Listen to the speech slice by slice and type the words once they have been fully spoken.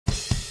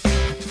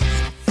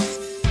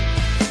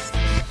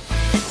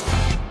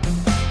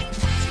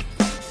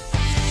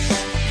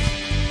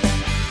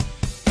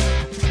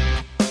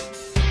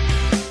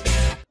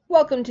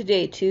Welcome to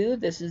day 2.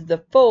 This is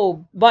the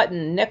faux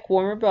button neck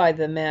warmer by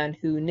the man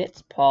who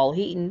knits, Paul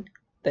Heaton,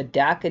 the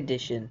DAK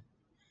edition.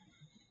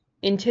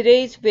 In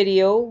today's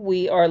video,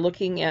 we are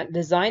looking at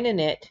Design a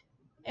Knit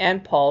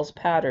and Paul's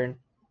pattern.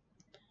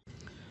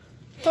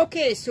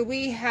 Okay, so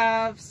we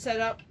have set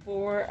up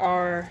for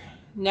our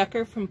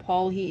necker from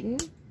Paul Heaton.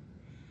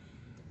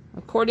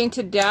 According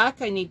to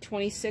DAK, I need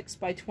 26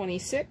 by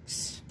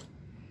 26.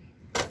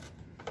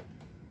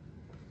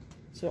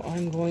 So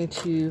I'm going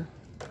to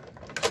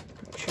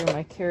make sure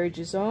my carriage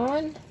is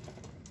on.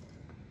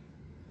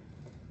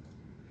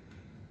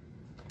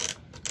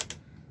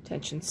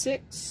 Tension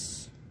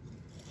 6.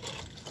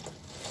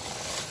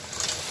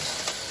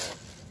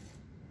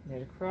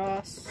 Knit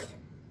across.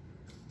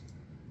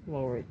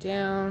 Lower it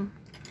down.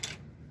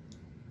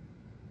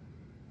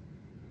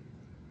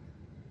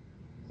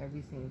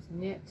 Everything's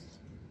knit.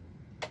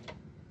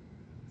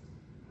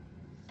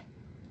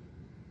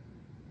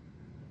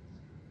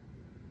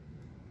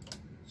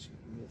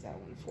 Move that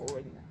one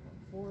forward and that one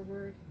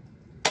forward.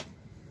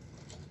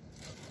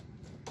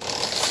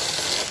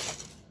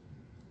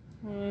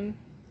 1,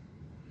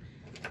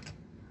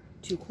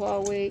 2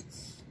 claw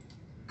weights.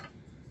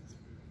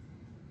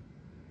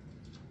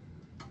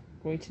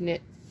 Going to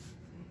knit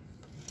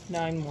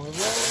 9 more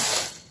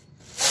rows.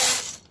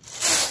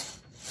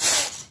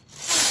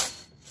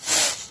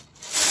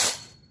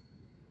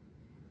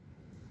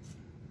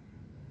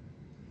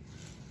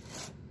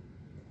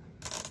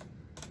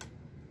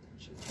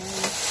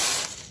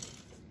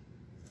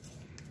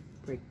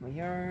 Break my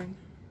yarn,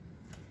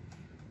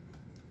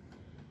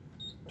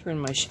 turn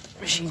my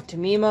machine to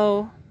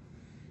Mimo,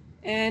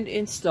 and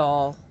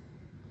install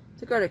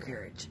the garter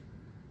carriage.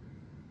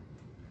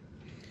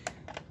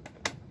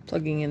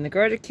 Plugging in the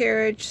garter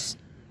carriage, it's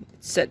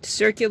set to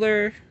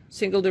circular,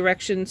 single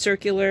direction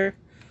circular,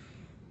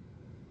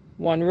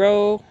 1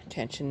 row,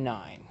 tension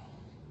 9.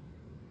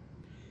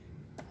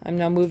 I'm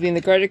now moving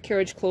the garter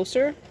carriage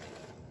closer.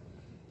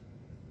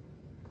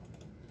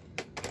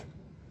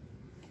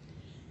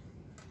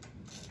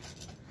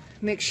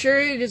 Make sure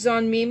it is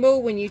on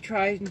Mimo when you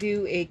try and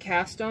do a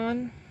cast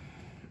on.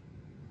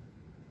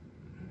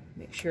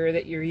 Make sure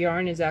that your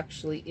yarn is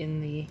actually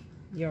in the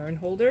yarn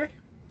holder.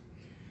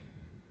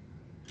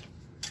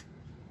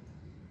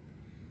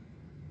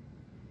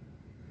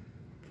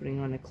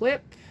 Putting on a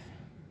clip,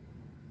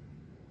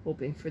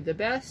 hoping for the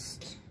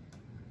best.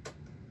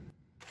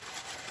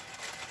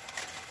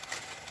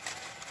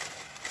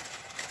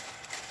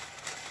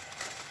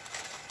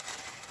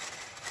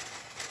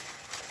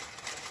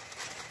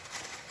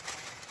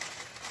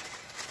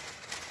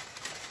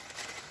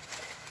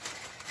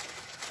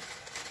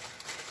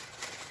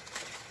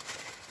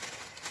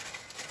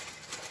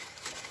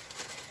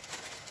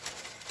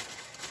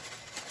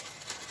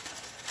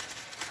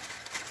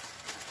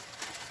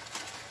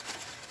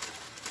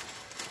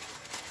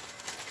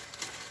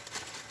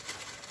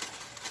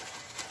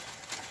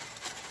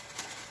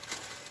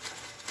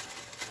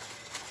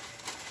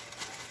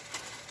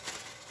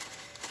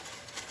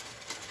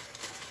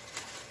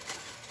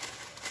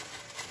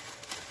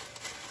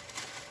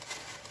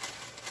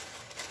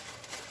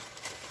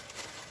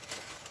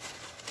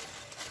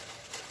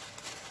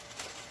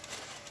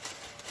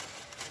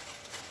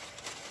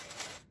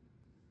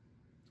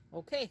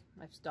 Okay,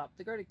 I've stopped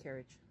the garter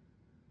carriage.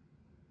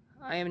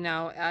 I am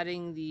now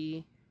adding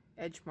the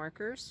edge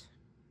markers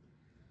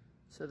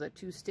so that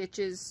 2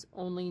 stitches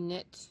only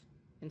knit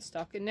in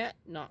stockinette,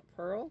 not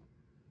purl.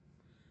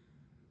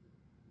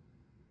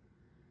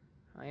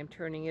 I am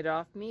turning it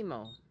off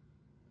Mimo.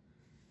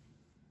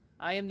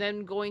 I am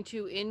then going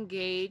to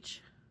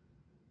engage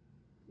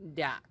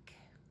DAK.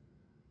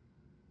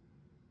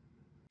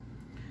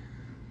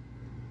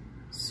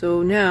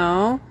 So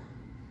now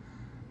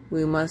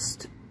we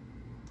must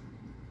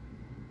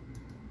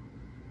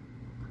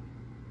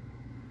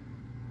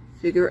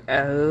figure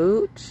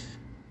out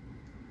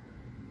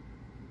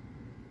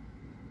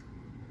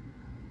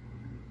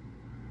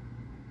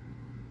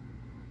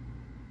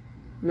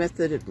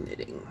method of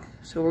knitting.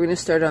 So we're going to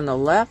start on the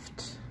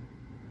left,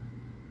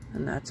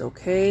 and that's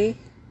okay.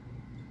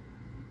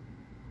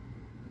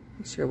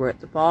 Make sure we're at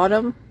the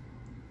bottom.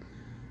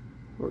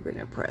 We're going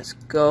to press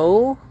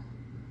go,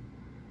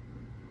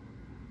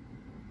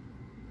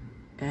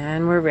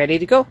 and we're ready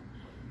to go.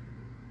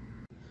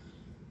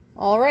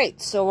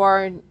 Alright, so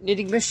our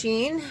knitting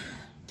machine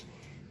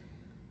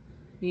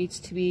needs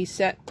to be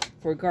set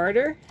for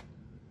garter.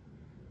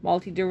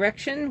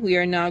 Multi-direction. We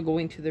are now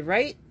going to the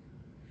right,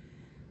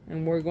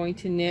 and we're going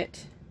to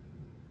knit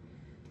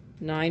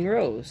 9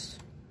 rows.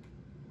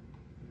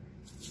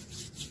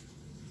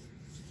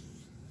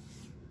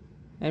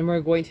 And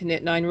we're going to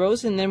knit 9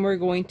 rows, and then we're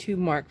going to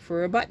mark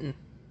for a button.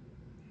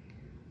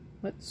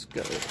 Let's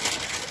go.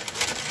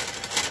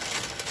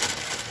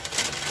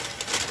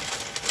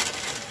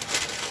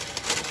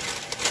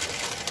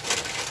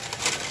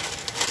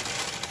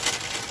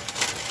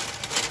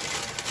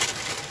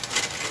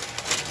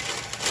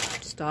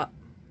 Stop.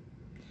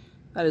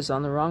 That is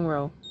on the wrong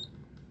row.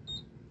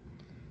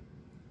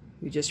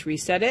 We just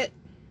reset it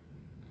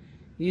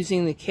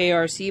using the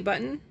KRC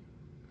button.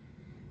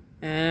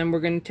 And we're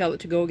going to tell it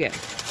to go again.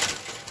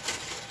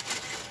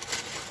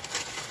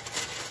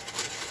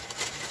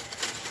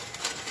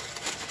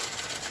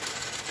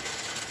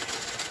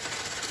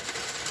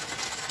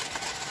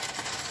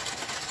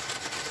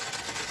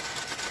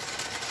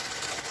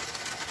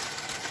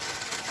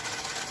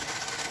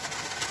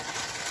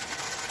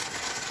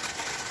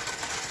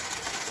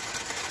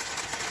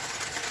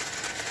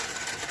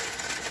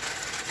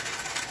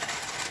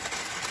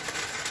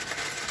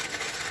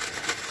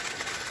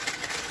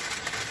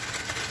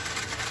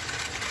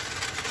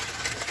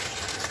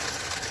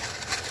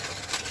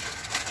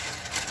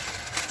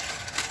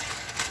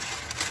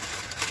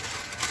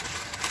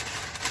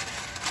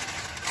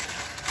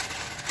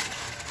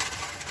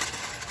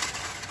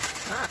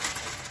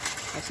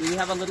 I see we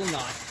have a little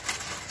knot.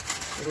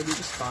 It'll be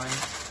just fine.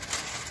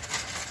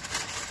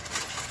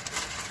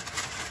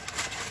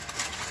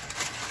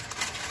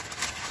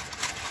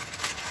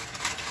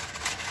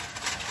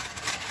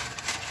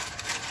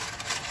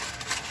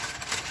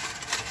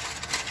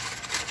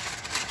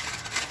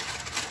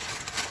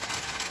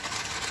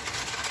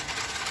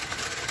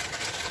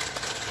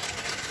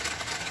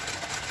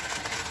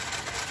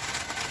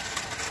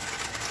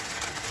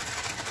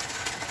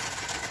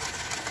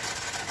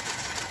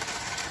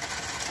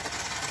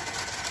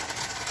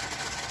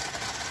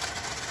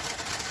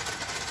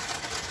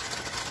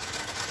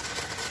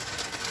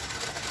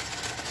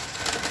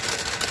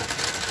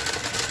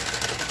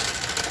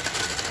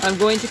 I'm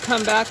going to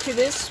come back to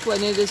this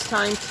when it is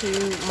time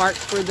to mark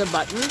for the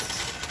buttons.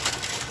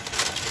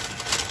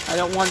 I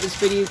don't want this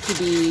video to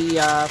be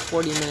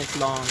 40 minutes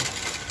long.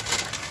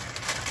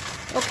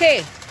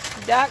 Okay,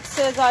 DAK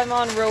says I'm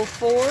on row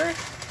 4.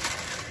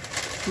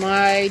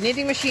 My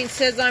knitting machine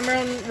says I'm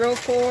on row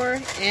 4.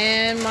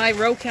 And my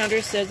row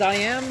counter says I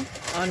am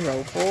on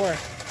row 4.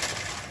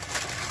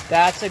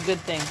 That's a good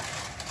thing.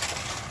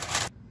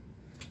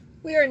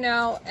 We are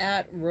now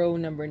at row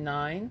number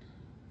 9.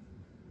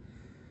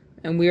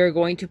 And we are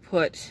going to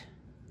put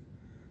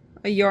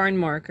a yarn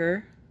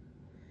marker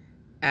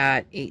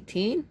at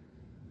 18,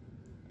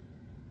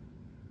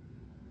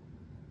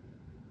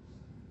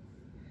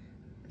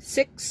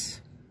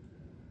 6,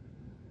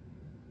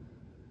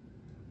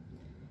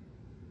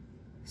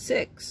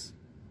 6,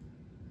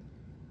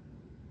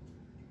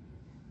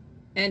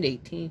 and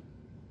 18.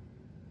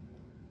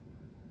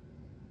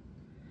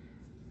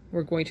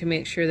 We're going to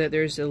make sure that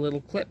there's a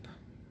little clip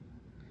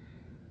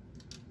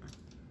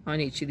on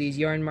each of these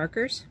yarn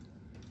markers.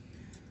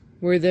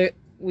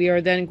 We are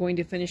then going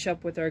to finish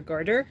up with our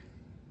garter,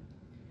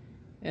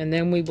 and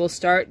then we will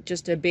start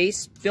just a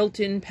base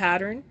built-in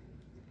pattern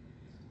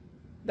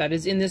that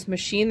is in this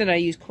machine that I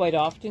use quite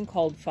often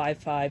called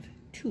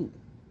 552.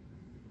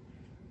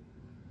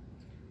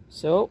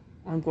 So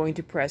I'm going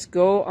to press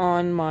go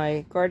on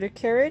my garter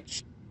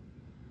carriage,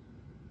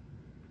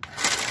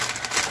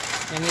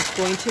 and it's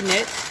going to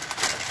knit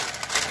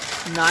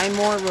 9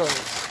 more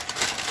rows.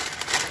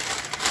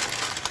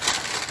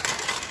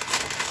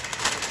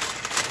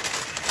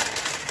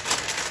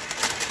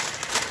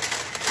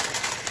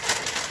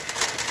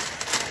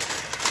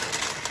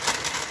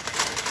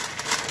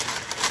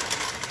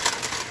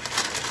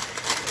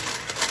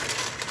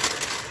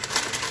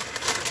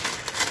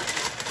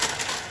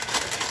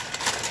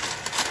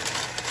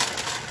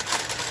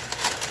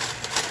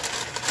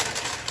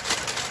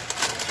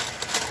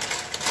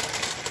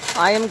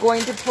 I am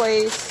going to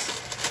place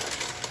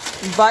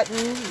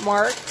button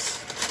marks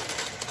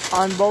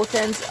on both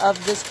ends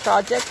of this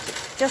project,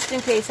 just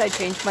in case I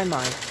change my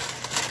mind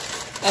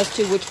as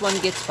to which one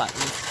gets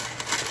buttons.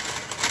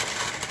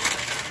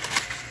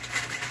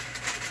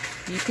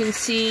 You can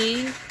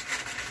see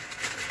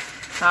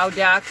how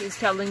DAK is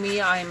telling me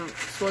I'm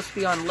supposed to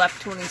be on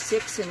left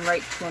 26 and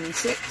right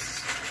 26.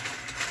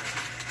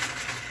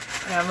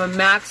 I have a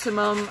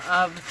maximum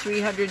of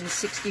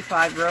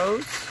 365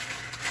 rows.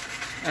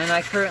 And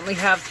I currently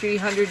have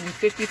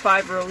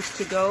 355 rows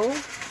to go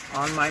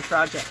on my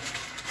project.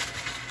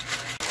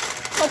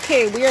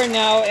 Okay, we are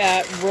now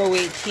at row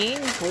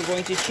 18. We're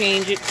going to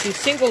change it to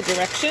single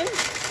direction.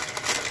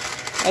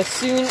 As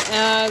soon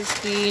as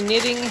the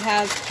knitting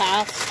has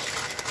passed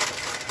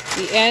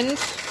the end,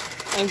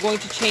 I'm going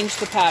to change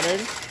the pattern.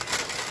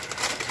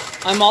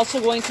 I'm also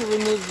going to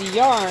remove the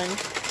yarn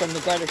from the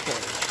garter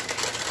carriage.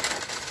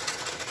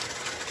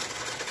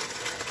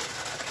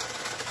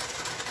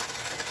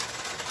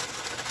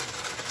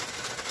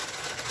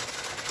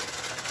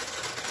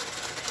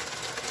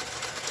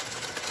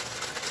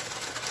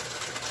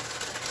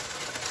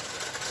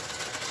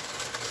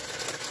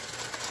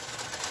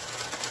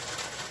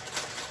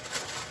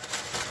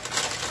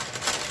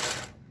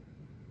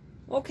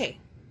 Okay,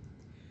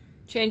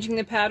 changing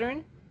the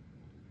pattern,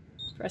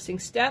 pressing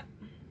step,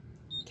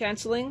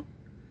 canceling,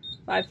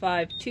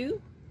 552,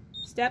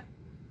 step,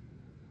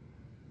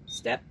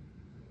 step,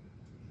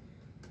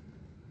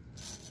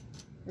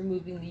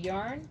 removing the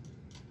yarn,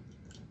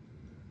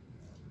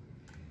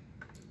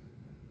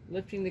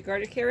 lifting the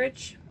garter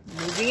carriage,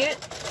 moving it,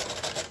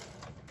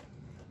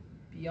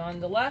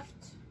 beyond the left,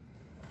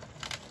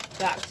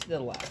 back to the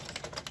left.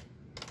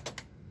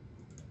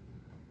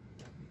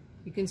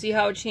 You can see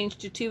how it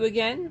changed to 2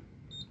 again.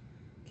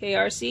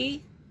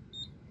 KRC.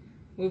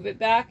 Move it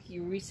back.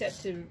 You reset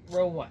to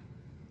row 1.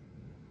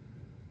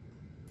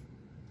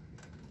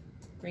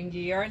 Bring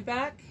your yarn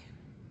back.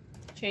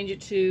 Change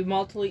it to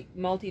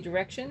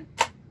multi-direction.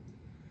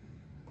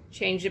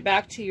 Change it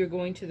back to you're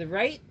going to the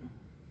right.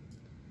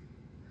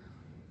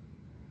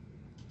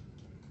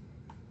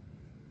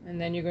 And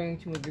then you're going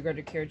to move your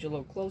garter carriage a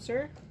little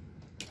closer.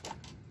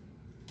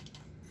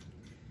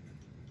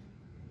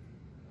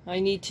 I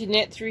need to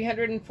knit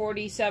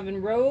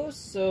 347 rows,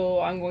 so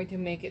I'm going to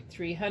make it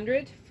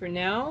 300 for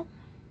now.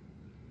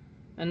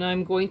 And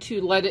I'm going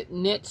to let it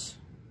knit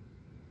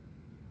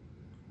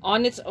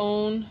on its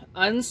own,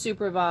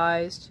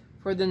 unsupervised,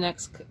 for the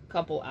next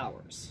couple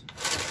hours.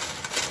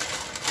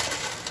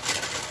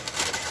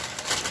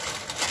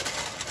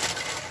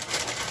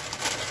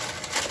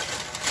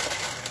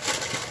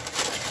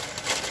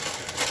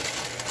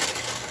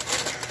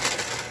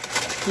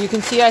 You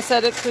can see I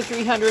set it for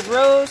 300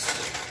 rows.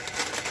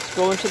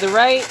 Going to the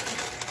right,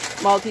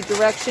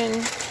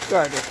 multi-direction,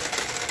 garter.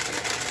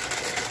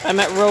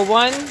 I'm at row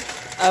 1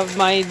 of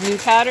my new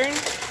pattern,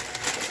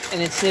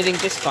 and it's knitting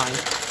just fine.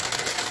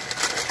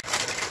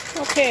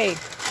 Okay,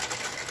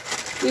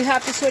 we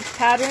have to switch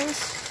patterns,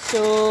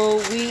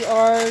 so we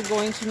are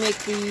going to make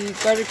the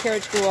garter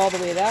carriage go all the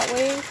way that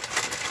way.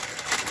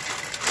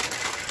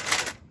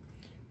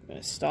 I'm going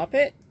to stop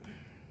it,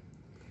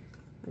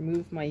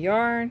 remove my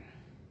yarn,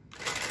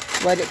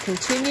 let it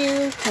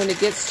continue. When it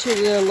gets to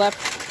the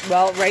left,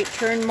 well, right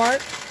turn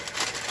mark,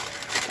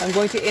 I'm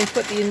going to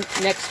input the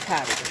next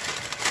pattern.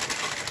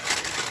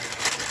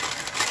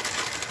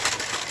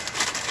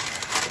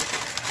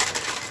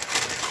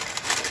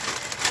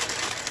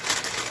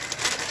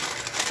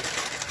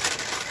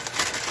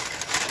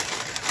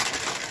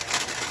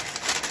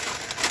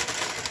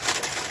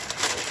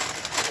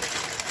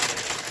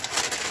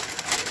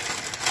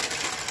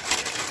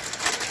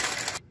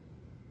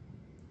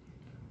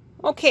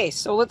 Okay,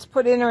 so let's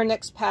put in our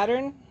next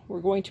pattern.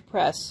 We're going to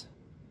press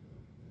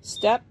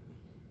step,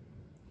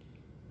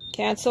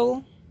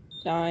 cancel,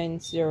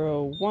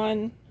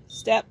 901,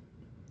 step,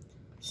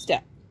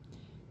 step.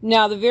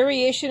 Now the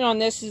variation on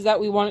this is that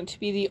we want it to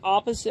be the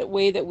opposite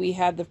way that we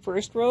had the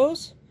first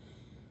rows.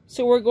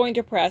 So we're going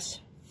to press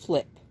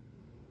flip.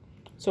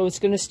 So it's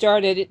going to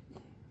start at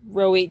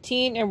row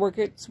 18 and work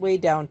its way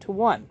down to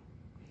 1.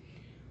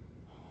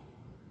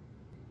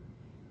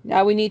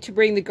 Now we need to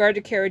bring the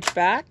garter carriage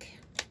back.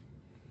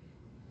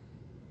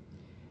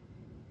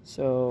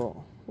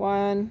 So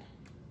 1,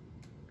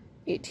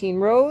 18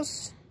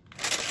 rows,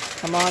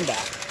 come on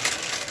back.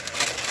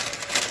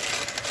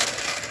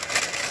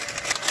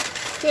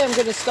 Okay, I'm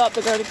going to stop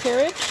the garter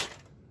carriage.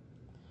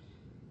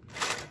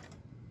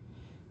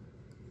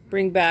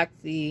 Bring back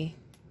the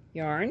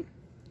yarn,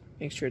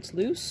 make sure it's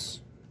loose,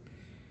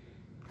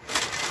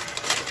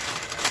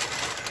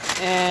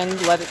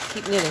 and let it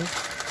keep knitting.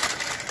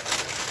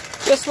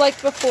 Just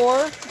like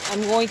before,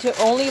 I'm going to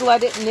only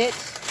let it knit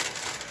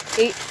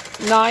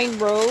 9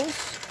 rows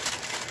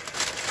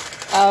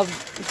of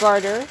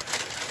garter,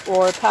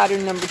 or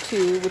pattern number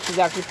 2, which is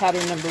actually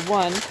pattern number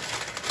 1.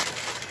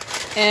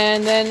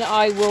 And then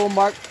I will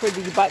mark for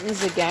the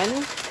buttons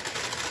again.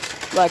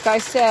 Like I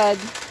said,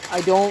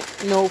 I don't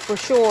know for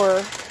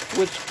sure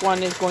which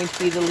one is going to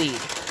be the lead.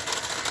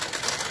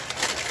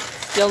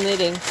 Still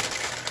knitting.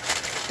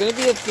 It's going to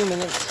be a few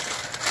minutes.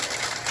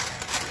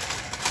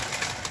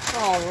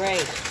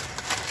 Alright.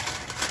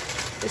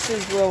 This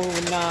is row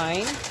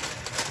 9.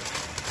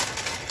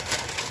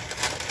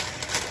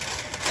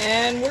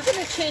 And we're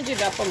going to change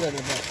it up a little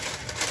bit.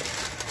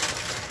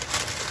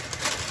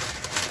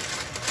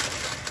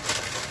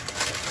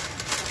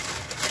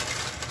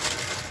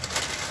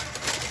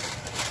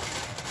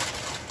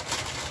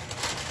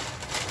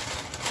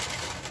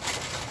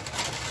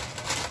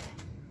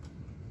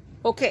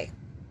 Okay.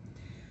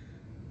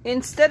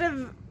 Instead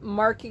of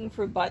marking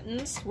for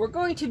buttons, we're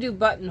going to do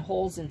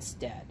buttonholes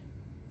instead.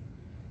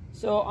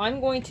 So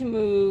I'm going to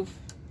move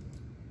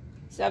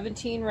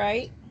 17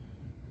 right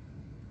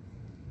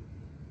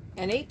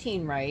and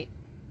 18 right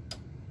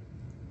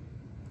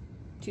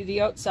to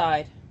the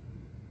outside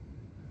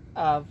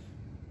of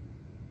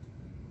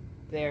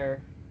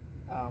their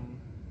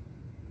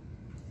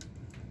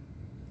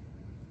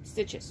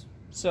stitches.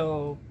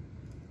 So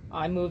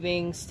I'm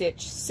moving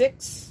stitch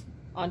 6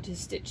 onto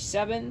stitch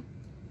 7,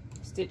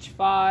 stitch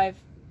 5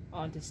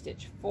 onto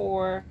stitch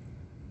 4,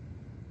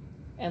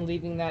 and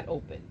leaving that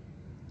open.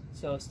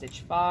 So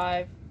stitch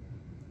 5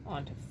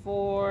 onto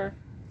 4,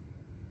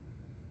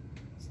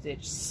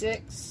 stitch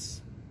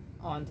 6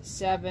 onto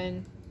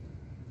 7,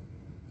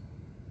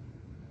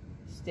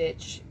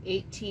 stitch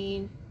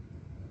 18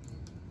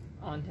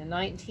 onto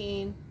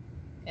 19,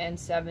 and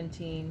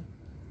 17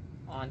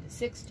 onto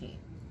 16.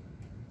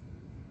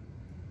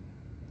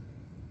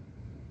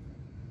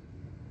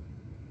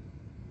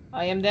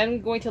 I am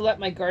then going to let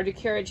my garter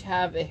carriage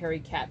have a hairy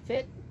cat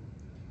fit,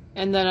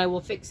 and then I will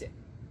fix it.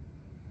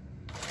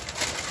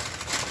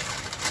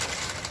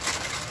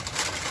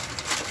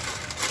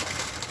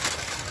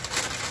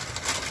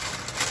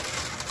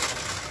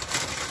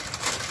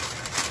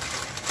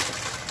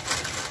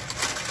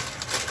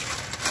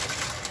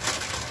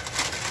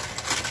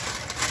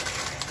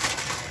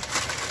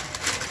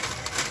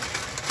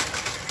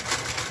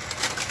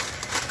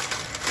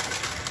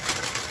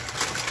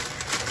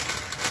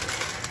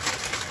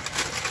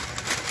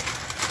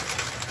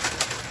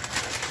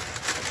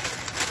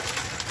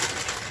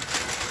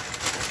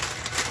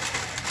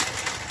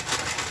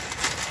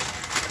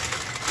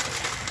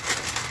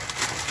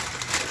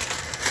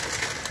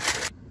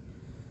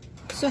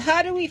 So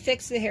how do we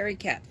fix the hairy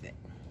cat fit?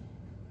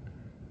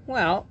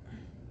 Well,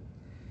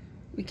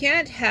 we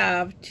can't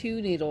have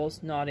two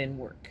needles not in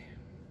work.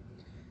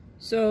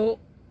 So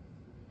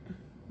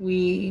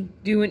we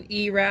do an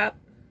E-wrap,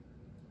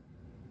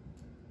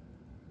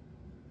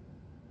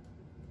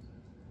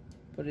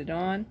 put it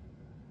on,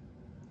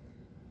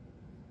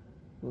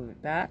 move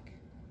it back,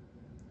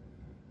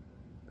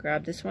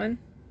 grab this one,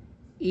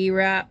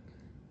 E-wrap,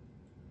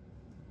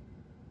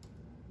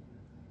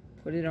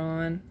 put it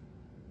on,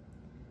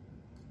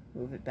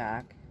 move it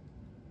back,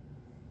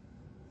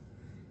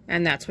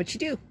 and that's what you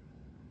do.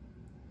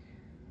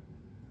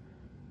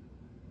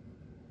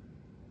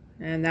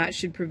 And that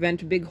should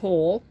prevent a big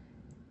hole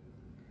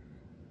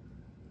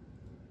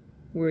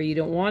where you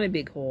don't want a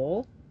big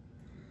hole,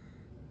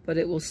 but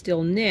it will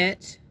still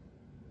knit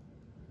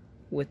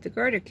with the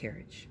garter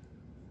carriage.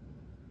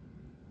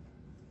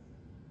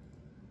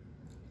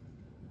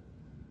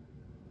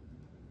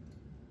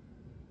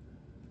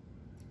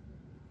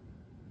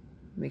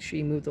 Make sure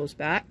you move those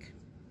back.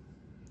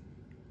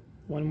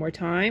 One more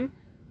time.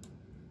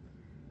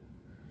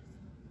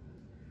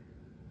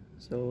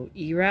 So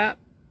E-wrap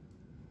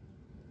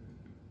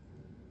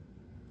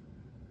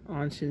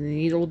onto the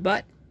needle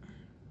butt,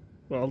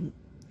 well,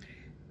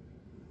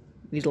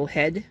 needle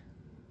head,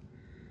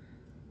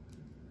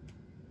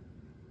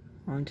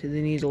 onto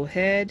the needle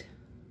head,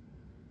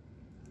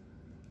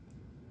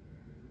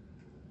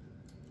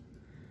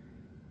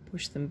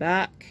 push them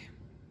back,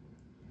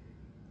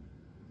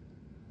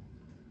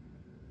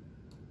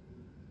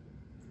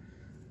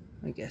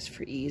 I guess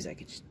for ease I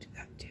could just do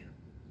that too,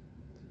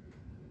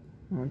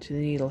 onto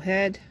the needle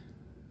head,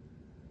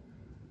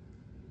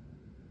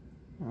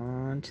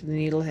 onto the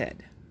needle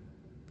head.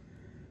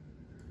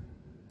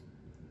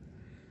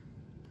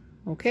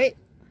 Okay,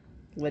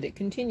 let it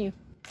continue.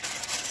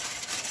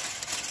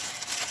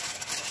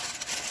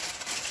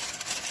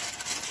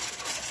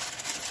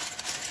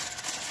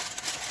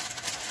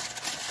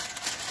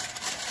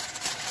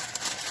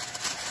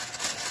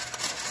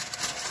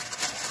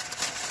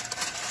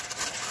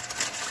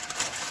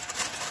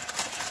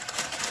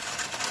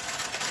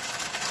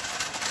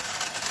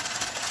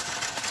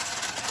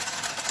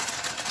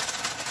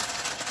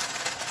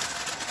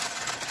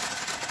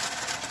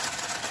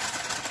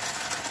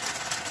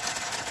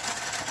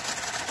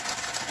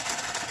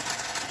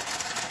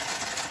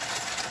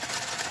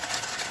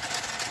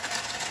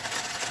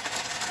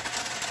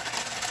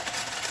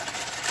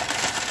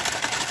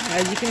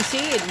 As you can see,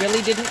 it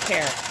really didn't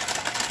care.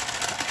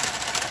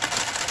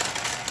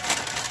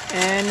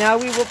 And now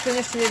we will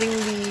finish knitting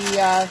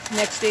the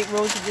next 8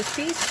 rows of this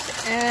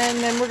piece, and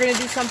then we're going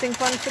to do something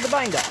fun for the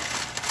bind off.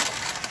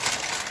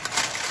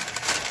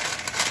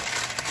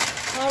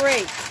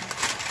 Alright,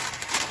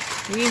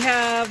 we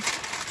have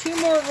 2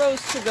 more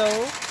rows to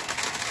go,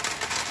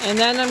 and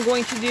then I'm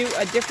going to do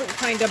a different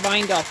kind of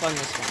bind off on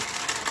this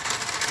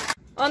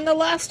one. On the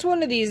last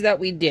one of these that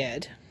we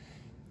did,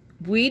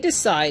 we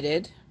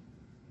decided,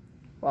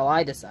 well,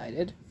 I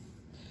decided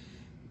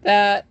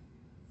that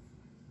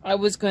I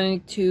was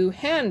going to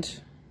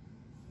hand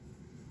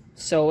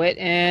sew it,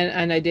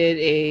 and I did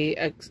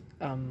a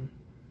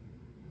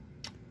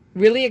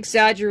really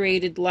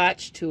exaggerated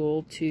latch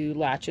tool to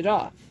latch it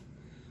off.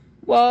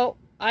 Well,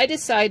 I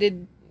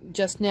decided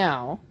just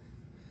now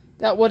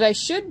that what I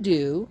should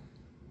do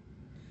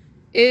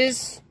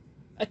is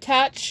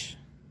attach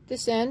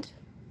this end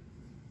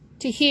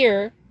to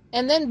here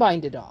and then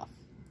bind it off.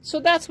 So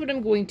that's what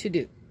I'm going to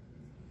do.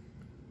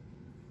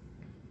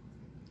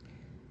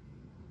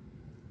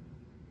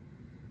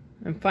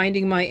 I'm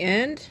finding my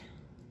end,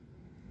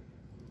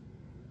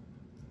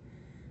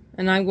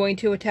 and I'm going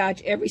to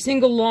attach every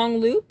single long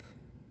loop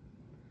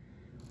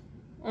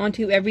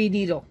onto every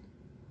needle.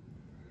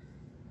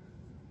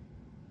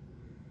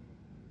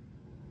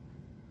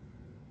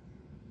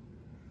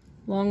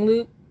 Long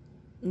loop,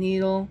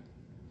 needle,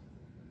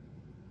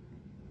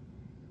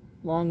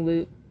 long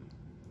loop,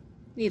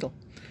 needle.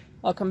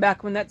 I'll come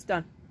back when that's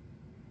done.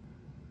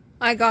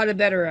 I got a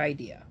better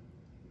idea.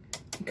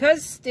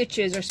 Because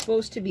stitches are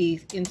supposed to be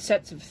in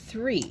sets of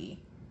 3,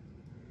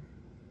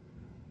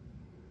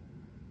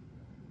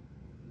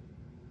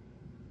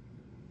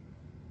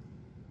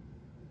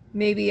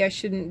 maybe I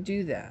shouldn't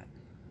do that.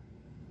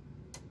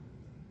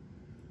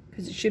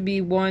 Because it should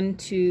be 1,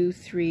 2,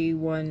 3,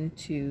 1,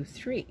 2,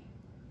 3.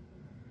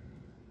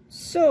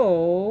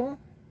 So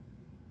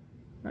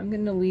I'm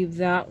going to leave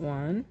that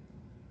one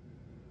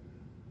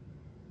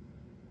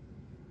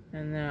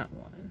and that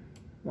one.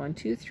 1,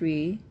 2,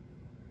 3.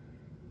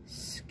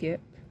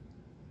 Skip.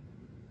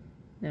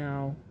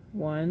 Now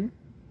 1,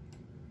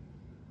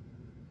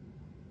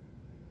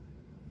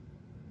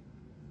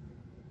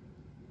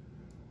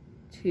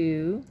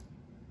 2,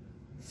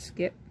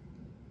 skip,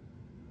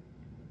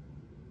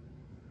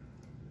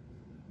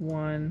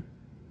 1,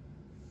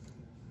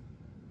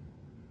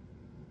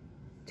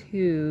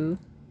 2,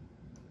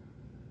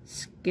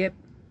 skip,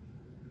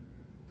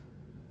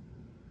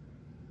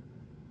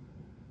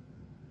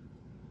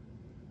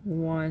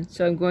 1.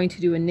 So I'm going to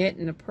do a knit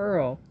and a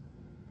purl,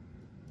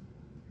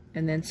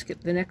 and then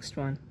skip the next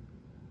one.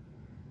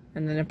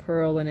 and then a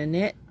purl and a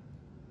knit,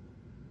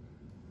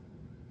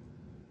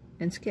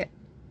 and skip.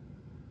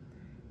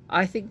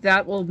 I think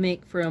that will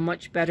make for a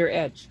much better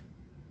edge.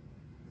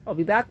 I'll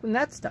be back when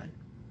that's done.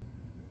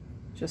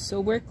 Just so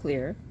we're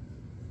clear.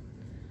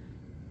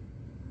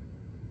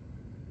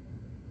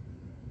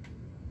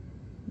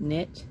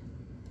 Knit,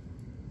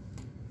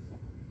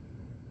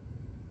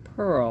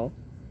 purl,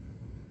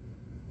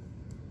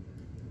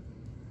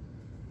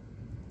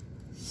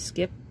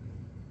 skip,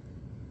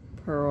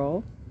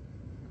 purl,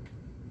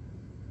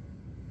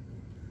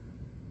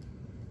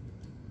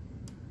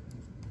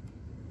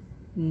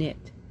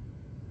 knit,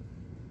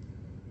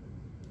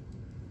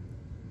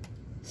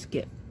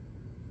 skip,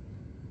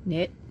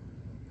 knit,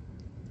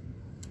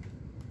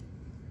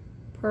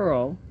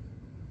 purl,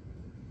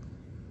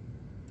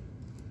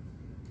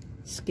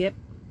 skip,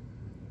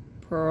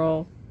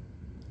 purl,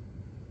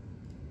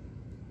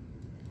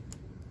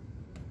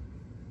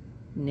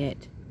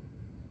 knit,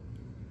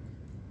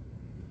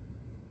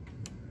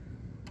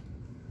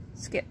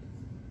 skip.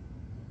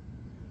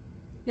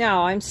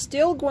 Now I'm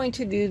still going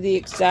to do the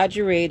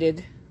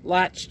exaggerated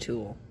latch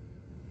tool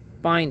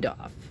bind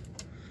off.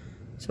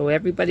 So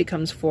everybody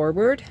comes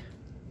forward.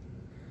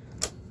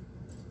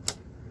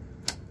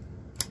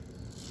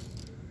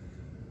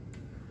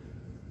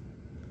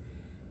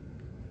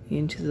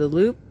 Into the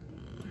loop,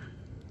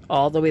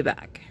 all the way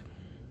back.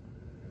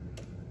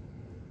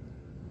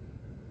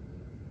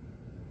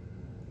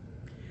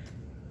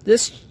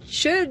 This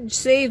should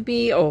save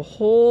me a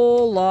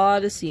whole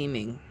lot of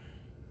seaming.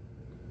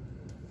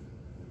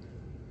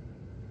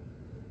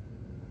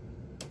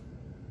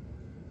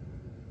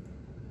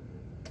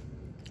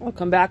 I'll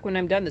come back when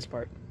I'm done this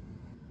part.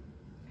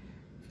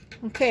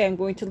 Okay, I'm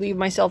going to leave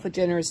myself a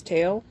generous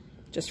tail,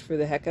 just for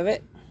the heck of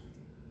it.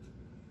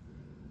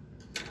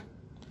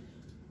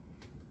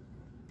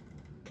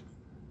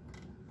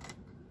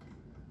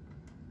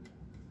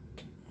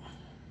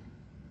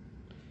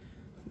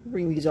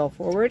 Bring these all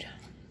forward.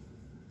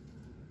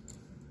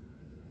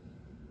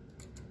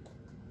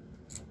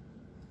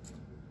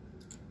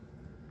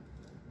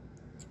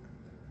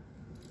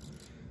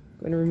 I'm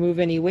going to remove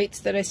any weights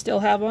that I still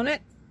have on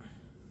it.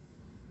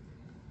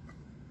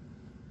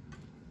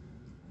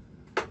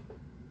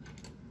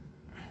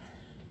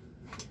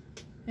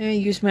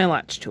 And use my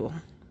latch tool.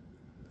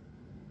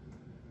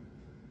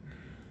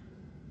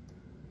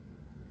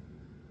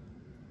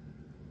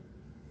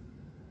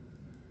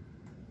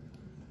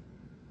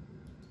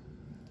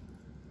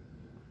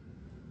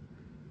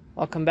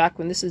 I'll come back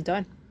when this is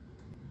done.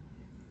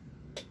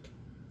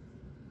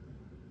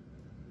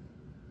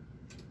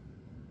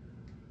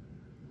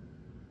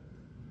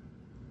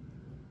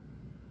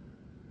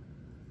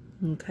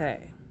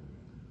 Okay,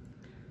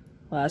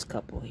 last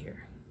couple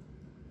here.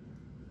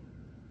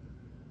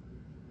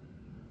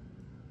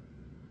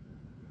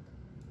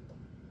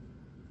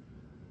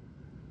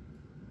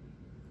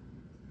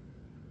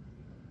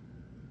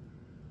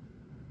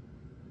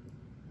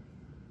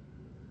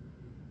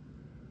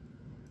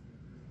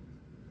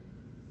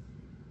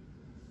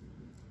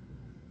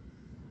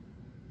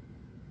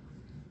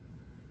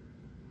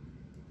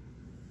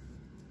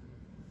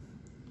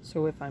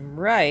 So if I'm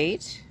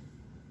right,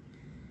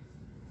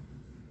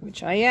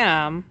 which I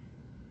am,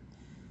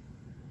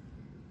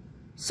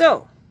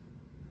 so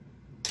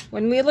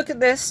when we look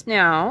at this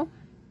now,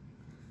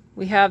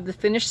 we have the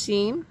finished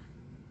seam,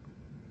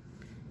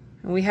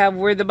 and we have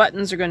where the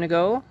buttons are going to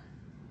go.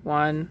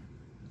 1,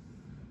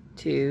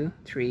 2,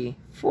 3,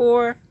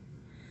 4,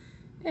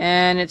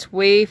 and it's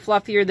way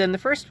fluffier than the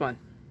first one.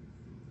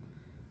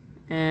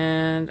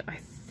 And I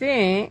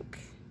think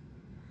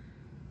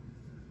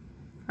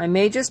I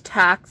may just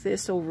tack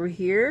this over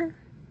here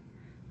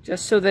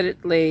just so that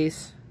it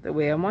lays the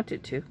way I want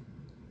it to.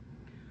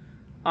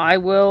 I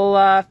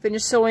will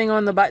finish sewing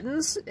on the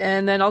buttons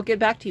and then I'll get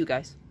back to you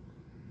guys.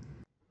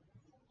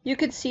 You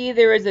can see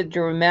there is a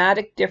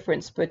dramatic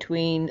difference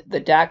between the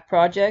DAK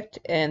project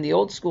and the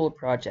old school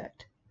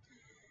project.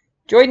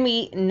 Join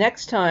me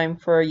next time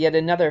for yet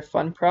another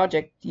fun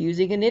project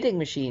using a knitting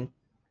machine.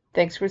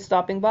 Thanks for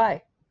stopping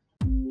by.